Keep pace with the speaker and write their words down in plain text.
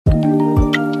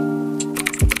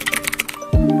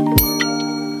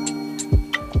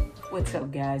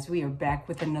guys, we are back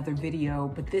with another video,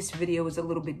 but this video is a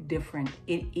little bit different.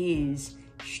 It is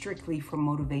strictly for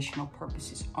motivational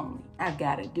purposes only. I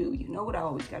gotta do, you know what I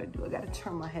always gotta do? I gotta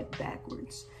turn my head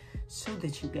backwards so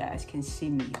that you guys can see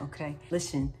me, okay?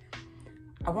 Listen,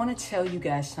 I wanna tell you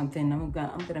guys something. I'm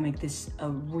gonna make this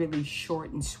a really short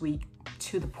and sweet,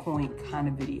 to the point kind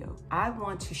of video. I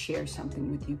want to share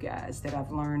something with you guys that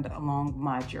I've learned along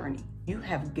my journey. You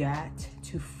have got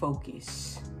to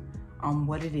focus on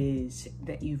what it is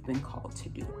that you've been called to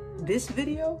do. This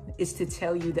video is to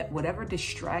tell you that whatever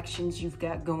distractions you've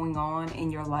got going on in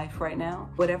your life right now,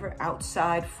 whatever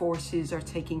outside forces are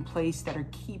taking place that are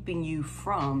keeping you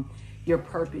from your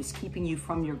purpose, keeping you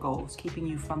from your goals, keeping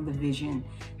you from the vision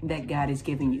that God is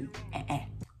giving you,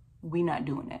 we're not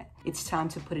doing that. It's time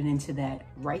to put an end to that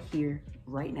right here,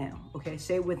 right now. Okay,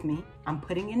 say it with me. I'm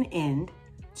putting an end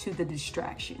to the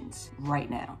distractions right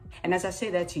now. And as I say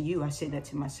that to you, I say that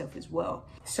to myself as well.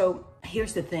 So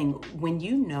here's the thing. When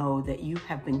you know that you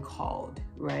have been called,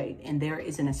 right, and there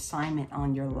is an assignment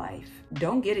on your life,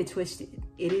 don't get it twisted.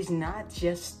 It is not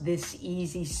just this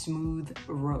easy, smooth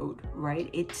road, right?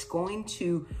 It's going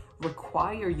to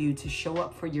require you to show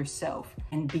up for yourself.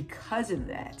 And because of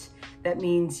that, that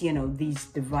means, you know, these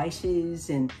devices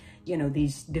and, you know,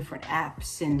 these different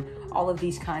apps and all of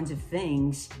these kinds of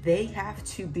things, they have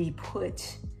to be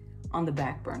put on the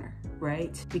back burner,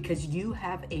 right? Because you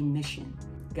have a mission.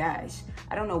 Guys,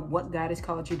 I don't know what God has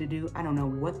called you to do. I don't know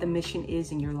what the mission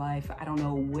is in your life. I don't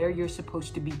know where you're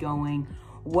supposed to be going,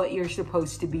 what you're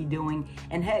supposed to be doing.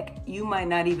 And heck, you might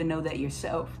not even know that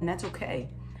yourself, and that's okay.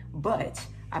 But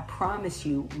I promise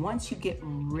you, once you get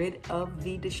rid of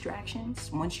the distractions,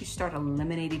 once you start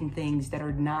eliminating things that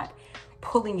are not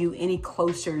pulling you any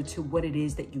closer to what it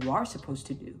is that you are supposed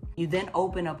to do, you then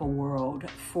open up a world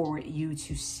for you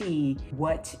to see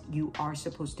what you are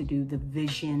supposed to do, the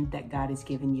vision that God has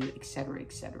given you, etc.,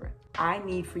 etc. I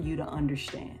need for you to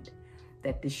understand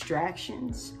that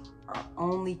distractions are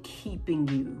only keeping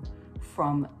you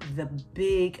from the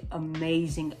big,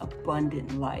 amazing,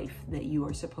 abundant life that you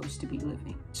are supposed to be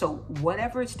living. So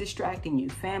whatever is distracting you,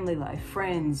 family life,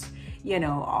 friends,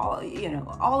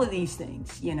 all of these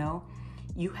things,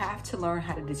 you have to learn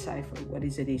how to decipher what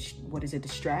is a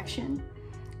distraction,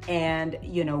 and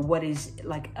what is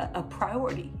like a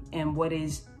priority, and what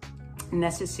is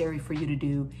necessary for you to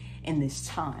do in this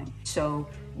time. So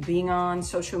being on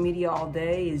social media all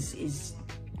day is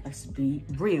let's be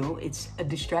real, it's a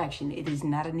distraction. It is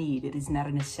not a need. It is not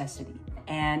a necessity.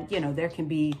 And, there can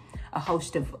be a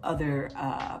host of other,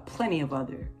 plenty of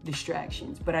other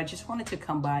distractions. But I just wanted to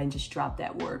come by and just drop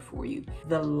that word for you.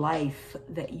 The life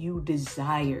that you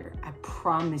desire, I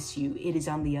promise you, it is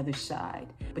on the other side.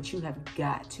 But you have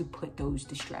got to put those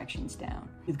distractions down.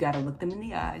 You've got to look them in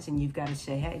the eyes and you've got to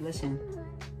say, hey, listen,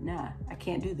 nah, I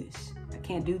can't do this. I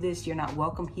can't do this. You're not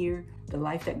welcome here. The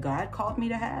life that God called me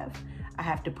to have, I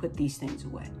have to put these things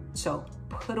away. So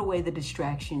put away the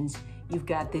distractions. You've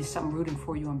got this. I'm rooting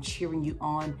for you. I'm cheering you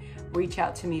on. Reach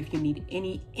out to me if you need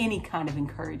any kind of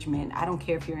encouragement. I don't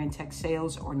care if you're in tech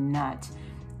sales or not.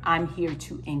 I'm here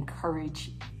to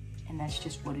encourage, and that's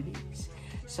just what it is.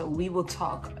 So we will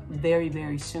talk very,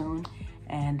 very soon.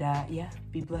 And yeah,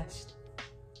 be blessed.